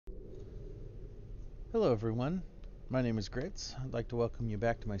Hello everyone, my name is Grits. I'd like to welcome you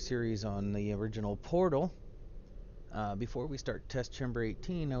back to my series on the original Portal. Before we start Test Chamber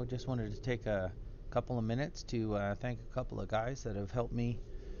 18, I just wanted to take a couple of minutes to thank a couple of guys that have helped me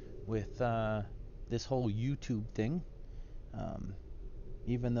with this whole YouTube thing.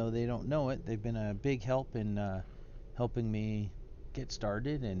 Even though they don't know it, they've been a big help in helping me get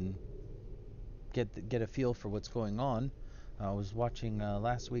started and get a feel for what's going on. I was watching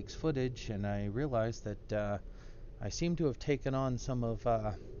last week's footage and I realized that I seem to have taken on some of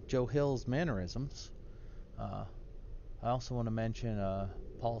Joe Hill's mannerisms. I also want to mention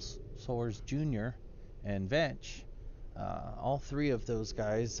Paul Soares Jr. and Vetch. All three of those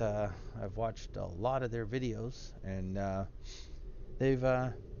guys, I've watched a lot of their videos, and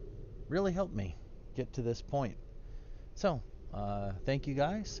they've really helped me get to this point. So, thank you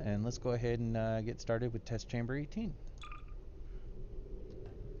guys, and let's go ahead and get started with Test Chamber 18.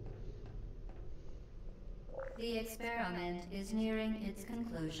 The experiment is nearing its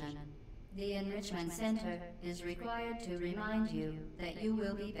conclusion. The Enrichment Center is required to remind you that you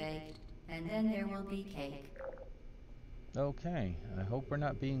will be baked, and then there will be cake. Okay, I hope we're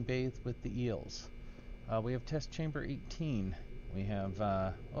not being bathed with the eels. We have Test Chamber 18. We have,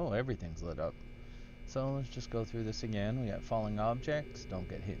 everything's lit up. So let's just go through this again. We got falling objects, don't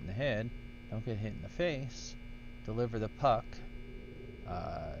get hit in the head, don't get hit in the face, deliver the puck,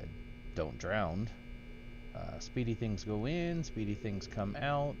 don't drown. Speedy things go in, speedy things come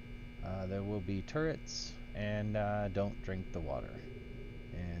out. There will be turrets, and don't drink the water.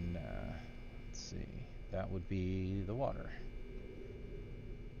 And let's see, that would be the water.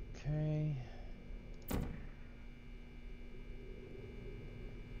 Okay.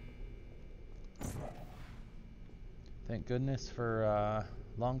 Thank goodness for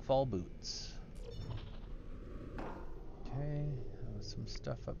long fall boots. Okay, some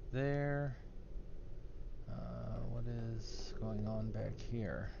stuff up there. What is going on back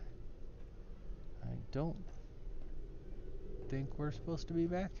here? I don't think we're supposed to be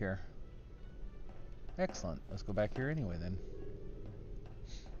back here. Excellent. Let's go back here anyway then.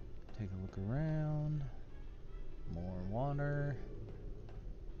 Take a look around. More water.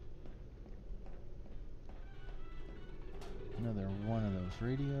 Another one of those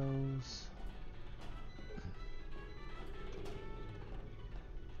radios.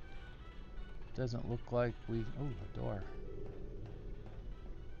 Doesn't look like we... Oh, a door.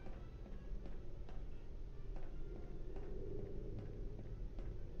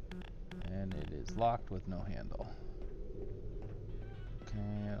 And it is locked with no handle.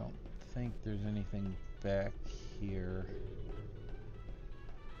 Okay, I don't think there's anything back here.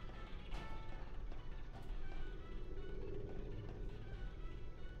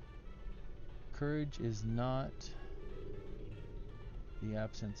 Courage is not the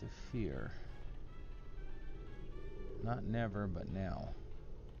absence of fear. Not never, but now.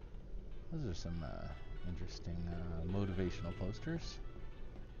 Those are some interesting motivational posters.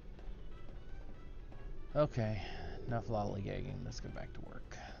 Okay, enough lollygagging. Let's get back to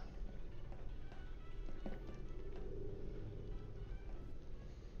work.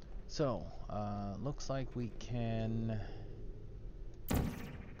 So, looks like we can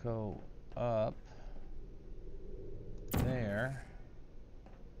go up there.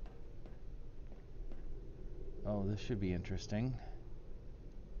 Oh, this should be interesting.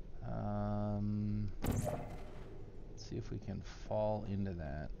 Let's see if we can fall into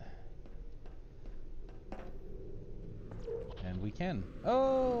that. And we can.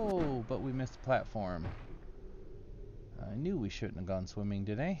 Oh, but we missed the platform. I knew we shouldn't have gone swimming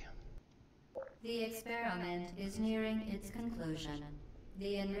today. The experiment is nearing its conclusion.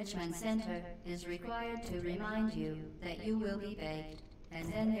 The Enrichment Center is required to remind you that you will be baked,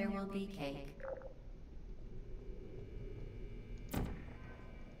 and then there will be cake.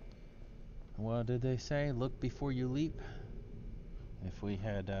 What did they say? Look before you leap. If we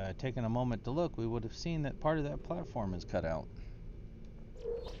had taken a moment to look, we would have seen that part of that platform is cut out.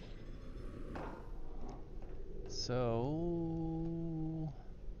 So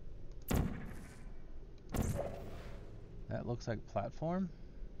that looks like platform,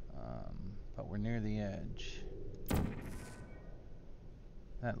 but we're near the edge.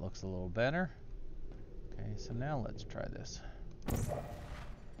 That looks a little better. Okay, so now let's try this.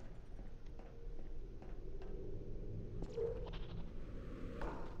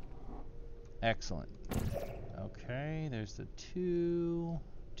 Excellent. Okay, there's the 2,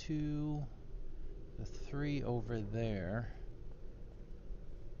 the 3 over there.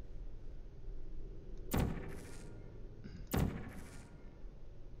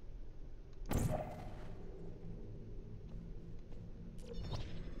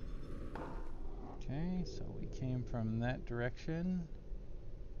 Okay, so we came from that direction.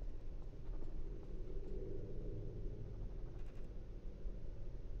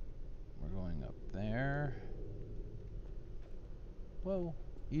 We're going up there. Whoa,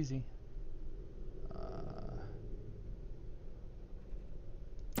 easy.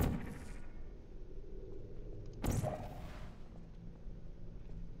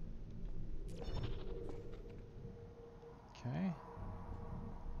 Okay.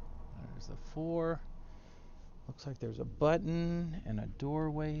 There's the 4. Looks like there's a button and a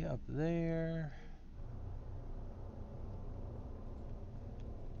doorway up there.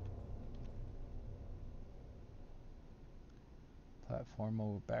 Platform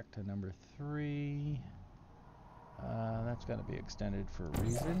over back to number 3. That's got to be extended for a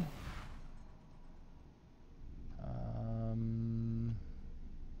reason.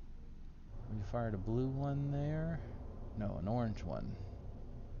 We fired a blue one there. No, an orange one.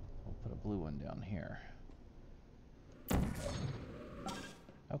 We'll put a blue one down here.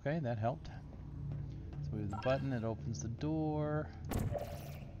 Okay, that helped. So we have the button that opens the door.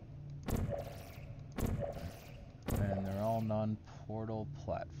 And they're all non-portal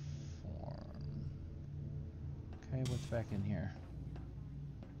platform. Okay, what's back in here?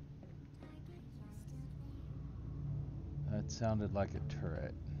 That sounded like a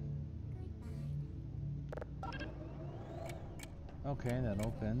turret. Okay, that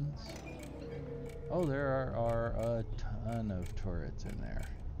opens. Oh, there are a ton of turrets in there.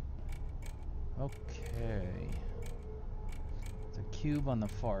 Okay. It's a cube on the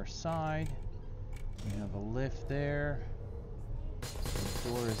far side. We have a lift there. The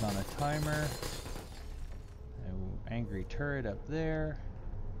door is on a timer. An angry turret up there.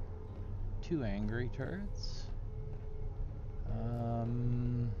 2 angry turrets.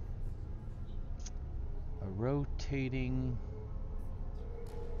 A rotating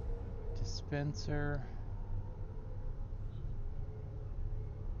dispenser.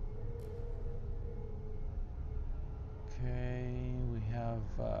 Okay, we have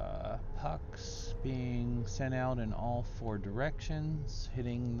pucks being sent out in all 4 directions,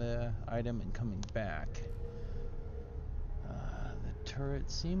 hitting the item and coming back. The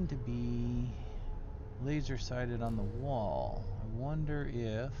turrets seem to be laser sighted on the wall. I wonder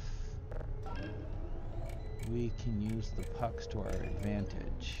if we can use the pucks to our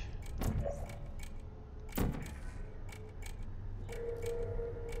advantage.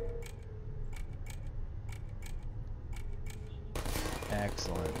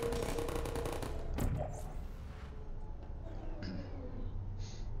 Excellent.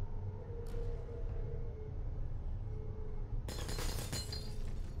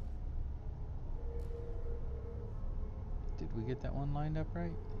 Did we get that one lined up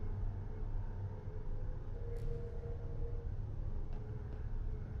right?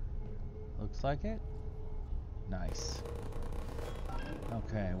 Looks like it. Nice.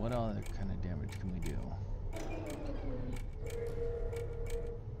 Okay, what other kind of damage can we do?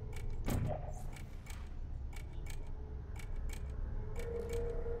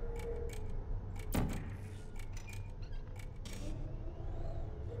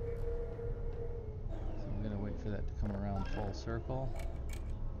 So I'm gonna wait for that to come around full circle.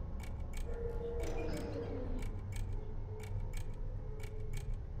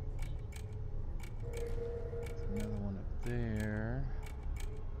 There's another one up there.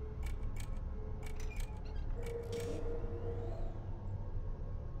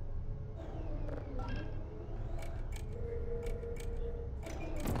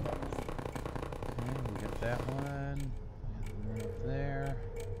 That one, and one up there.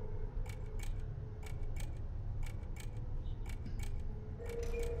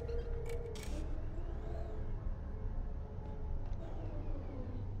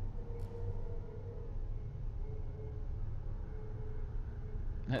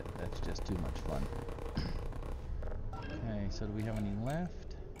 That's just too much fun. Okay, so do we have any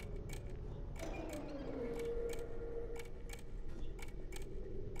left?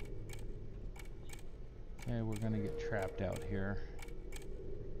 Okay, we're gonna get trapped out here.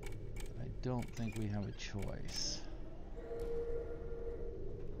 I don't think we have a choice.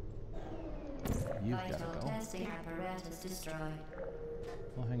 You've got to go. Testing apparatus destroyed.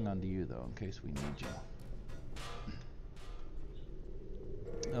 We'll hang on to you though, in case we need you.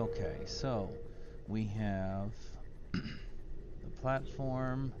 Okay, so we have the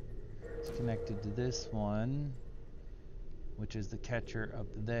platform. It's connected to this one, which is the catcher up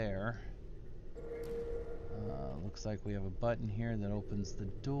there. Looks like we have a button here that opens the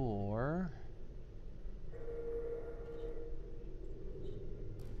door.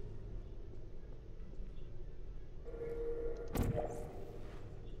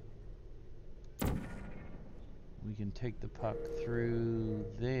 we can take the puck through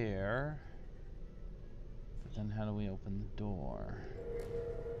there. But then how do we open the door?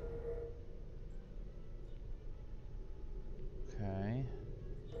 Okay.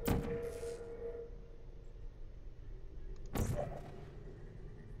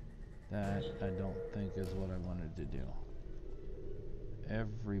 That I don't think is what I wanted to do.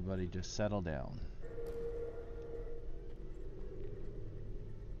 Everybody just settle down.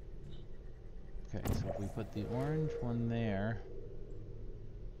 Okay, so if we put the orange one there,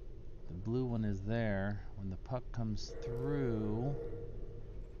 the blue one is there. When the puck comes through,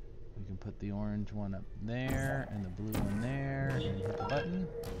 we can put the orange one up there and the blue one there and hit the button.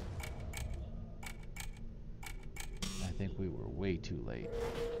 I think we were way too late.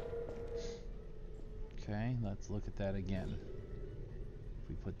 Okay, let's look at that again. If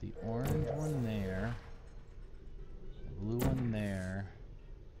we put the orange one there, the blue one there,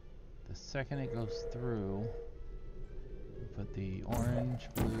 the second it goes through, we put the orange,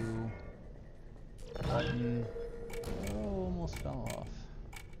 blue, button, oh, almost fell off,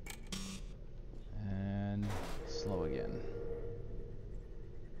 and slow again.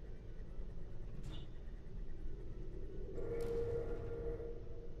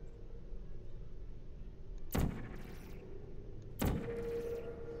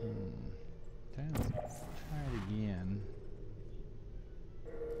 Okay, let's try it again.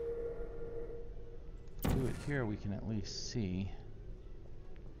 Do it here, we can at least see.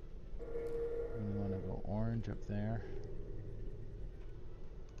 We want to go orange up there.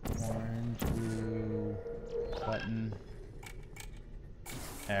 Orange, blue, button.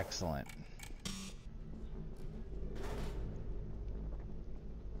 Excellent.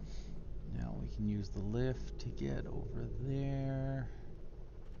 Now we can use the lift to get over there.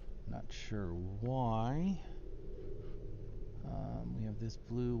 Not sure why. We have this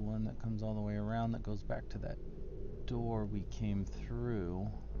blue one that comes all the way around that goes back to that door we came through.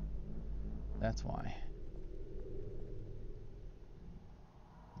 That's why.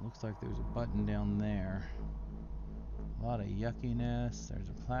 Looks like there's a button down there. A lot of yuckiness. There's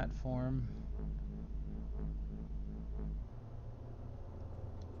a platform.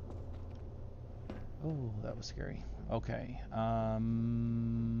 Oh, that was scary. Okay.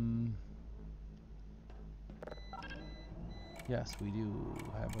 Yes, we do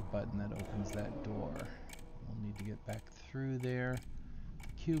have a button that opens that door. We'll need to get back through there. The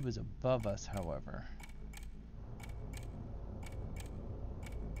cube is above us, however.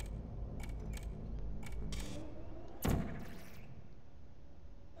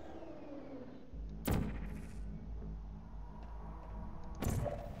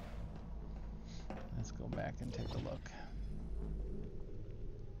 Let's go back and take a look.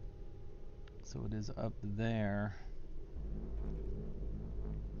 So it is up there.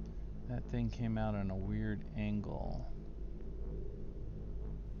 That thing came out on a weird angle.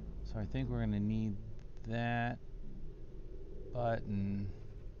 So I think we're going to need that button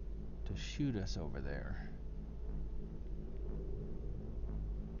to shoot us over there.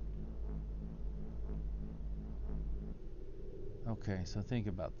 Okay, so think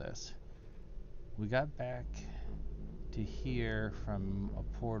about this. We got back to here from a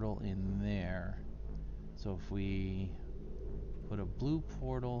portal in there. So if we put a blue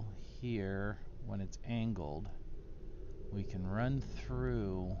portal here when it's angled, we can run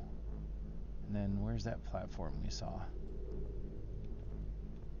through, and then where's that platform we saw?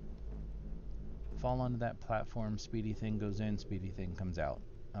 Fall onto that platform, speedy thing goes in, speedy thing comes out.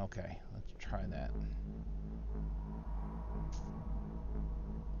 Okay, let's try that.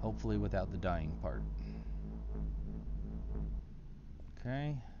 Hopefully without the dying part.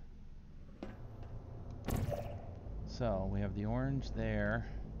 Okay. So we have the orange there.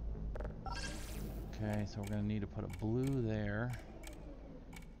 Okay, so we're going to need to put a blue there.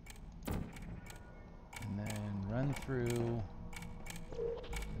 And then run through.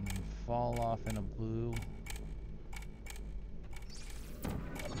 And then fall off in a blue.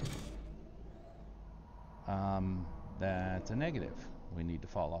 That's a negative. We need to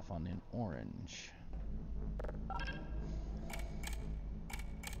fall off on an orange.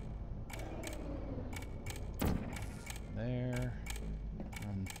 There.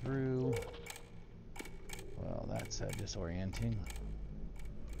 Run through. Well, that's disorienting.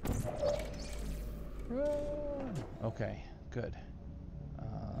 Run! Okay, good.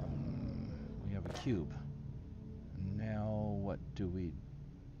 We have a cube. Now what do we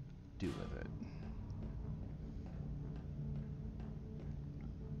do with it?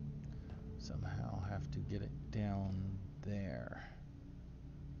 Somehow have to get it down there.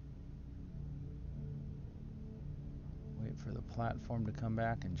 Wait for the platform to come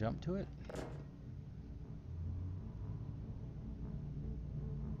back and jump to it.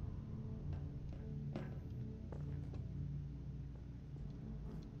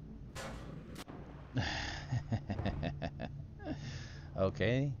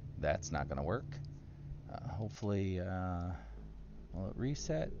 Okay, that's not gonna work. Hopefully, will it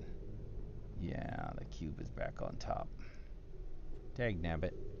reset? Yeah, the cube is back on top.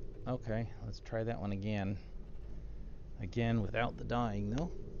 Dagnabbit. Okay, let's try that one again. Again, without the dying,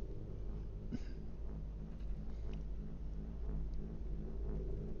 though.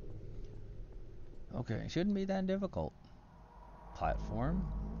 Okay, shouldn't be that difficult. Platform,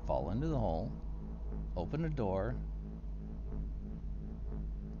 fall into the hole, open a door,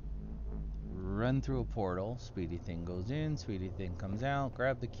 run through a portal, Speedy Thing goes in, Speedy Thing comes out,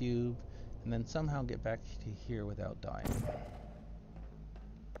 grab the cube, and then somehow get back to here without dying.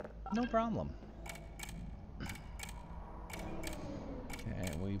 No problem.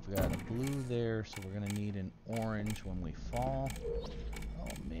 Okay, we've got a blue there, so we're gonna need an orange when we fall. Oh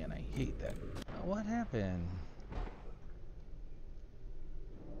man, I hate that. What happened?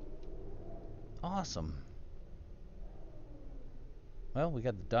 Awesome. Well, we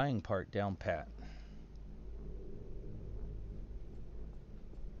got the dying part down pat.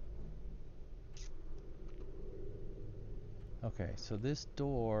 Okay, so this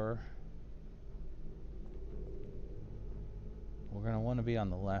door, we're going to want to be on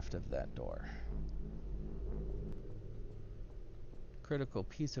the left of that door. Critical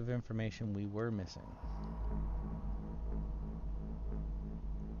piece of information we were missing.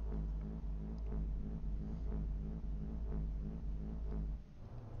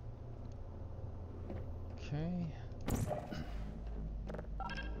 Okay.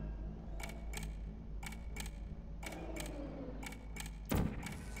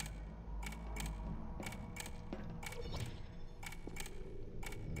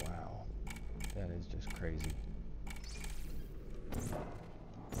 Wow. That is just crazy.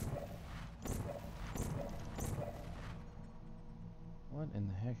 What in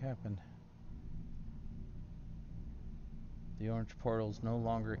the heck happened? The orange portal's no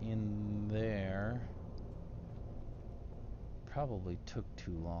longer in there. Probably took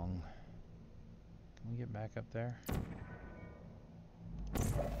too long. Can we get back up there?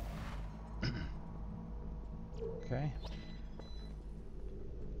 Okay.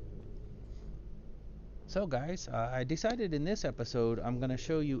 So guys, I decided in this episode I'm going to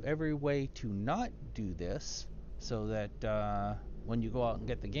show you every way to not do this so that when you go out and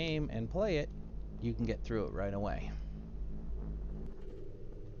get the game and play it, you can get through it right away.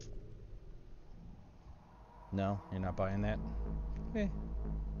 No, you're not buying that? Eh, it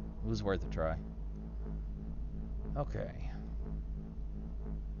was worth a try. Okay.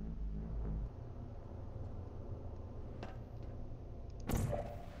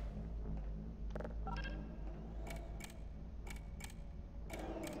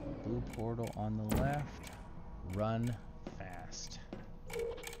 Blue portal on the left. Run fast.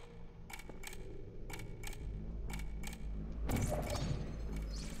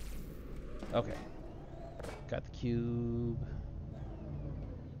 Okay. Got the cube.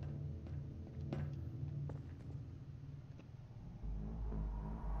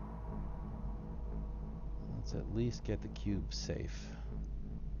 Let's at least get the cube safe.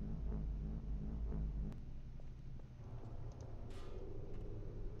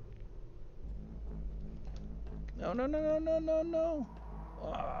 No, no, no, no, no, no, no.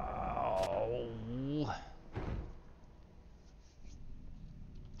 Oh.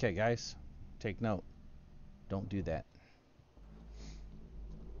 Okay, guys, take note. Don't do that.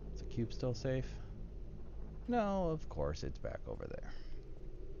 Is the cube still safe? No, of course it's back over there.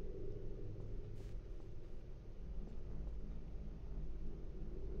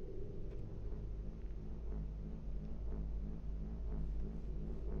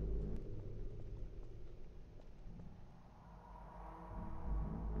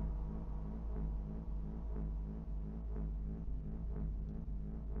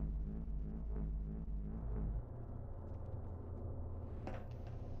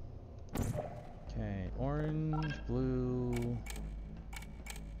 Okay, orange, blue.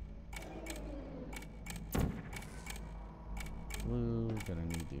 Blue, gonna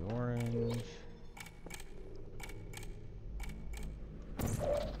need the orange.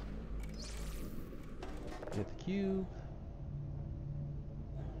 Get the cube.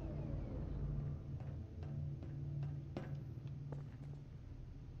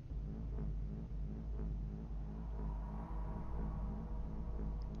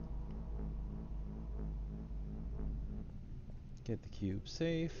 Get the cube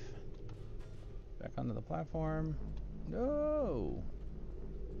safe. Back onto the platform. No!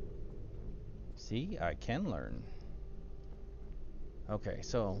 See, I can learn. Okay,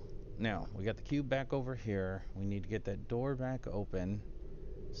 so now we got the cube back over here. We need to get that door back open.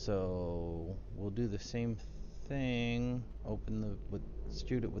 So we'll do the same thing,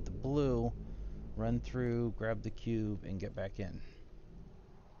 shoot it with the blue, run through, grab the cube, and get back in.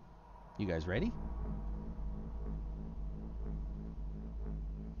 You guys ready?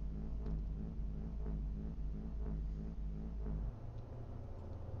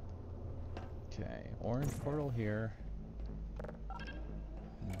 Okay, orange portal here.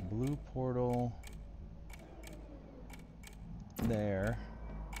 Blue portal there.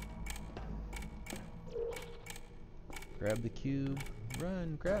 Grab the cube.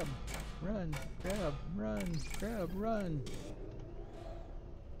 Run, grab, run, grab, run, grab, run.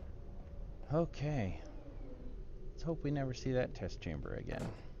 Okay. Let's hope we never see that test chamber again.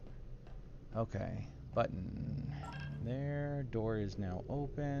 Okay, button. There, door is now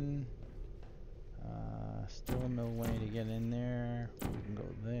open. Still no way to get in there. We can go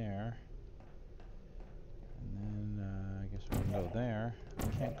there. And then, I guess we can go there. We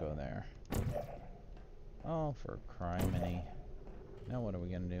can't go there. Oh, for criminy. Now what are we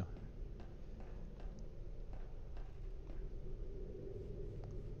gonna do?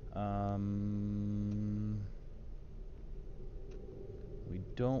 We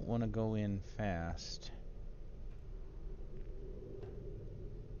don't want to go in fast.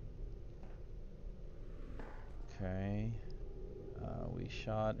 Okay. We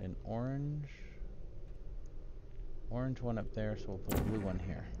shot an orange one up there, so we'll put a blue one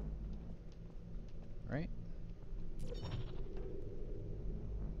here. Right?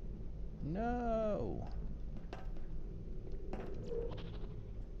 No!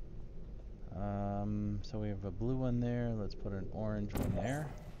 So we have a blue one there. Let's put an orange one there.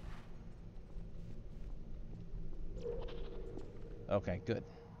 Okay, good.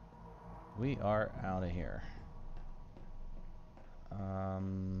 We are out of here.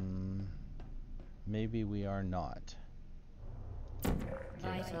 Maybe we are not.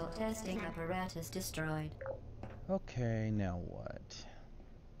 Vital testing apparatus destroyed. Okay, now what?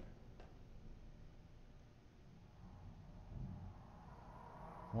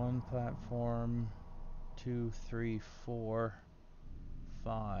 One platform, 2, 3, 4,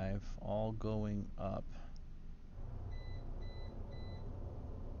 5, all going up.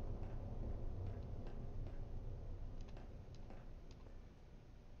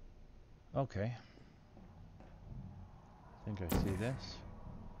 Okay. I think I see this.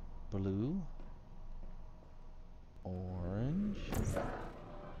 Blue. Orange.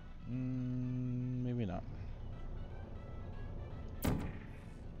 Maybe not.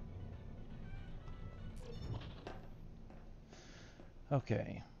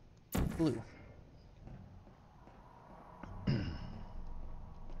 Okay. Blue.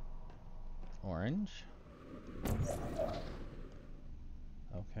 Orange.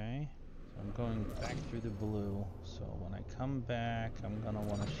 Okay. So I'm going back through the blue. So when I come back, I'm gonna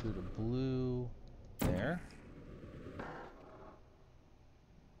want to shoot a blue there.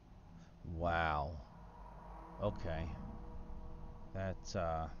 Wow. Okay. That's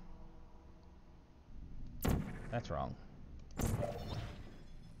wrong.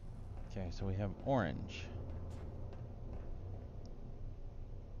 Okay, so we have orange.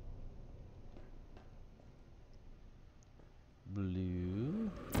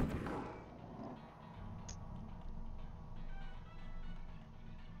 Blue.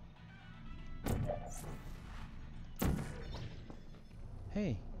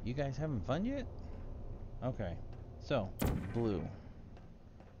 Hey, you guys having fun yet? Okay, so blue.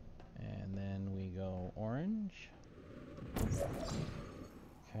 And then we go orange.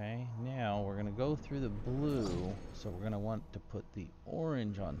 Okay, now we're gonna go through the blue, so we're gonna want to put the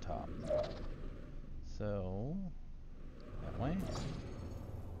orange on top. So, that way.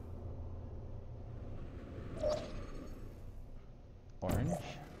 Orange.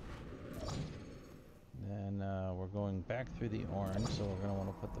 Then we're going back through the orange, so we're gonna want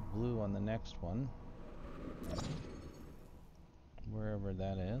to put the blue on the next one. Wherever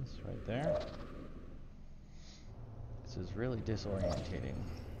that is, right there. This is really disorientating.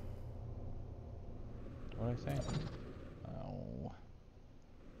 What did I say? Oh.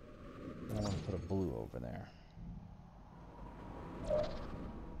 I want to put a blue over there.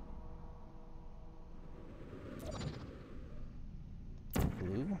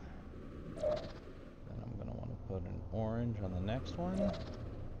 Blue. Then I'm going to want to put an orange on the next one.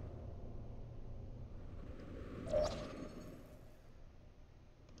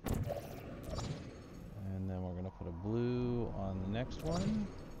 And then we're going to put a blue on the next one.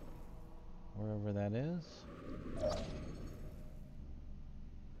 Wherever that is.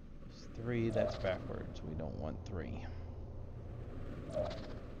 It's 3, that's backwards. We don't want 3.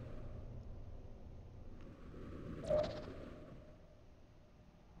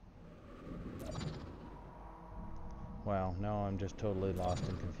 Wow, now I'm just totally lost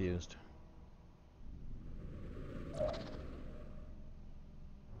and confused.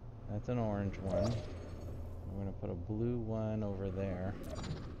 That's an orange one. I'm going to put a blue one over there.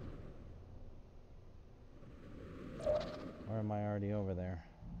 Or am I already over there?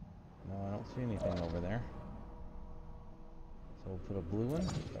 No, I don't see anything over there. So we'll put a blue one. Is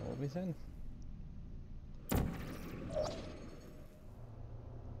that what we said? Did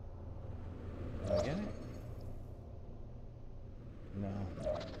I get it? No.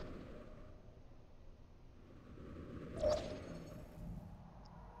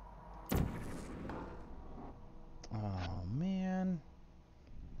 Oh, man.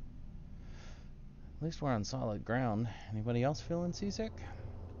 At least we're on solid ground. Anybody else feeling seasick?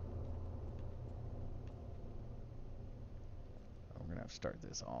 We're gonna have to start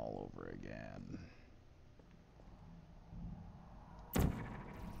this all over again.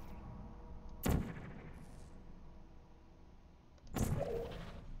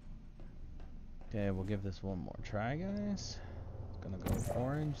 Okay, we'll give this one more try, guys. It's gonna go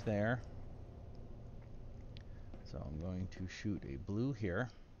orange there. So I'm going to shoot a blue here.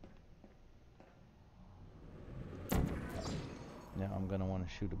 Now I'm going to want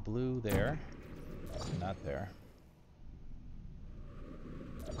to shoot a blue there. Not there.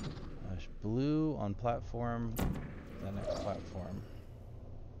 Blue on platform, the next platform.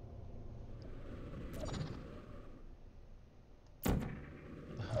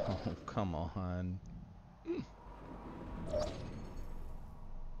 Oh, come on.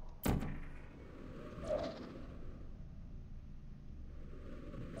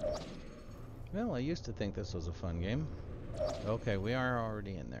 Well, I used to think this was a fun game. Okay, we are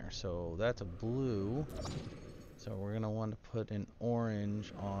already in there. So that's a blue. So we're going to want to put an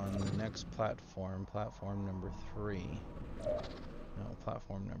orange on the next platform, platform number 3. No,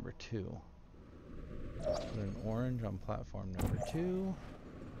 platform number 2. Put an orange on platform number 2.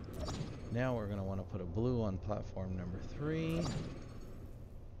 Now we're going to want to put a blue on platform number 3.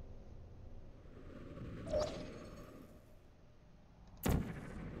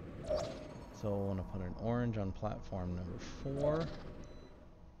 So we'll want to put an orange on platform number 4,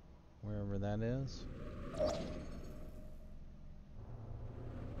 wherever that is.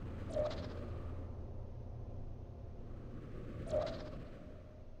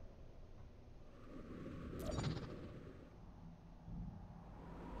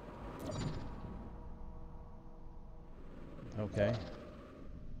 Okay. I'm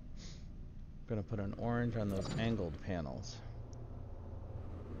going to put an orange on those angled panels.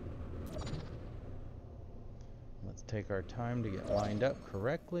 Let's take our time to get lined up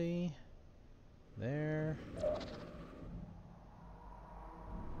correctly. There.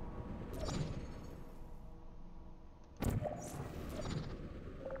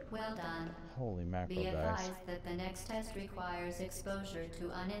 Well done. Holy mackerel, Be guys. advised that the next test requires exposure to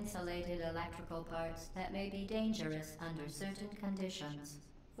uninsulated electrical parts that may be dangerous under certain conditions.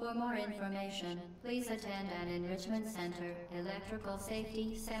 For more information, please attend an Enrichment Center Electrical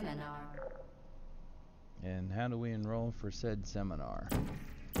Safety Seminar. And how do we enroll for said seminar?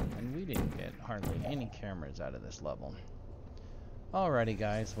 And we didn't get hardly any cameras out of this level. Alrighty,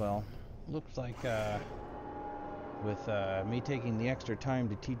 guys. Well, looks like with me taking the extra time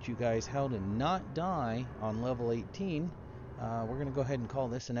to teach you guys how to not die on level 18, we're going to go ahead and call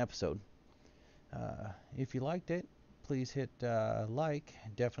this an episode. If you liked it, please hit like.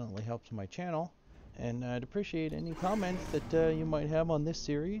 It definitely helps my channel. And I'd appreciate any comments that you might have on this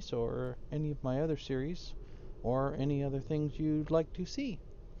series or any of my other series or any other things you'd like to see.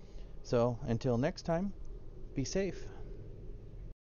 So until next time, be safe.